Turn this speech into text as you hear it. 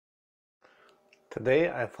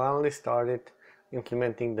Today I finally started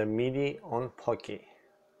implementing the MIDI on Pokey.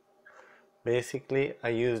 Basically I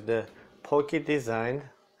used the Pokey design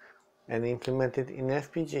and implemented in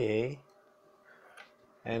FPGA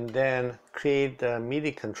and then create the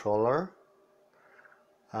MIDI controller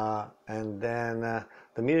and then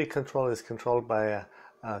the MIDI controller is controlled by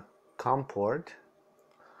a COM port,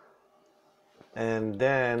 and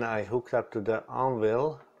then I hooked up to the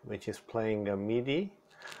anvil which is playing a MIDI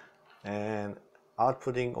and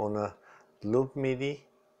outputting on a loop MIDI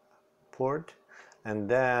port, and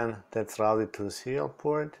then that's routed to the serial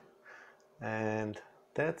port and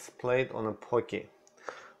that's played on a Pokey.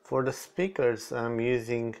 For the speakers I'm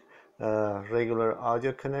using regular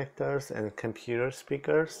audio connectors and computer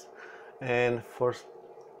speakers, and for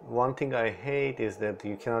one thing I hate is that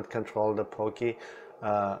you cannot control the Pokey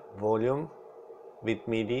volume with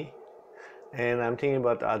MIDI, and I'm thinking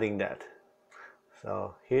about adding that.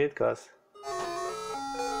 So here it goes.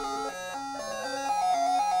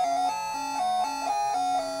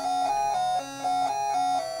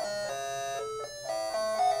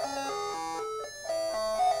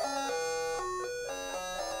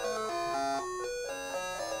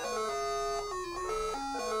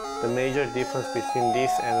 The major difference between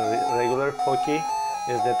this and regular Pokey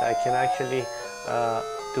is that I can actually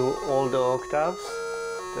do all the octaves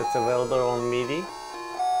that's available on MIDI,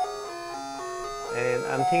 and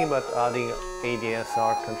I'm thinking about adding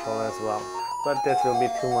ADSR control as well, but that will be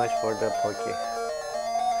too much for the Pokey.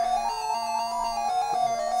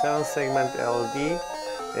 7-segment LED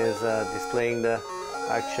is displaying the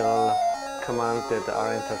actual commands that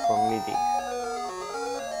are entered from MIDI.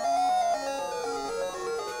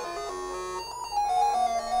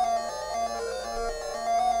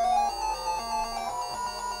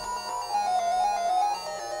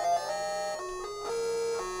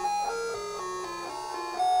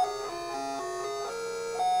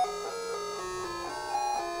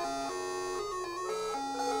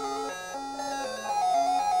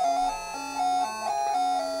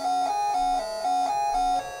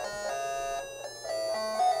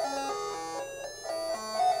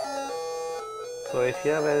 So if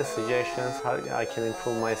you have any suggestions how I can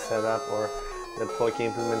improve my setup or the Pokey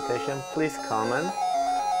implementation, please comment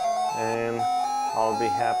and I'll be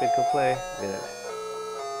happy to play with it.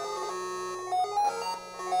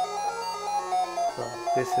 So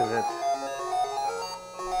this is it.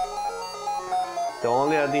 The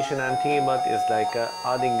only addition I'm thinking about is like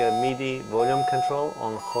adding a MIDI volume control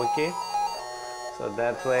on Pokey, so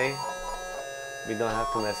that way we don't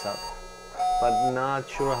have to mess up. But not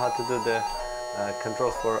sure how to do the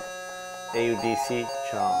controls for AUDC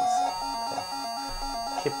channels.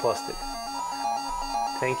 So keep posted.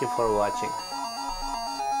 Thank you for watching.